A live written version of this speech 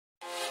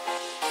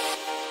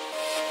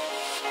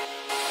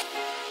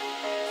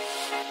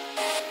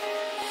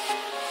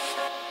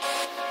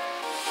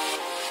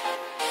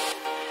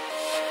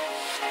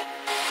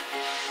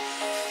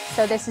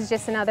so this is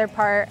just another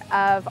part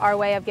of our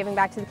way of giving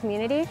back to the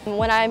community.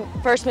 When I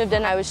first moved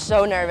in, I was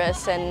so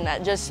nervous,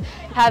 and just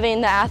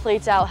having the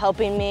athletes out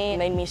helping me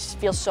made me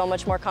feel so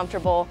much more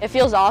comfortable. It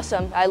feels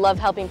awesome. I love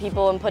helping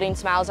people and putting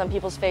smiles on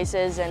people's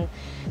faces, and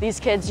these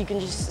kids, you can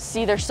just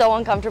see they're so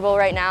uncomfortable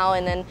right now,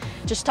 and then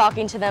just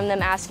talking to them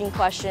asking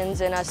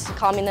questions, and us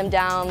calming them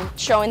down,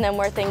 showing them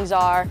where things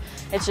are.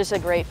 It's just a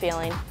great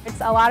feeling.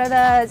 It's a lot of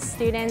the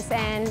students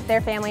and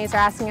their families are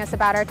asking us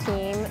about our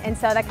team, and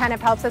so that kind of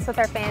helps us with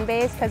our fan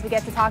base because we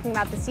get to talking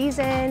about the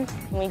season.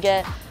 We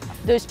get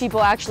those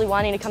people actually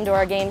wanting to come to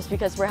our games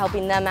because we're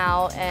helping them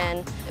out,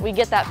 and we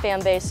get that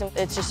fan base, and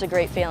it's just a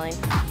great feeling.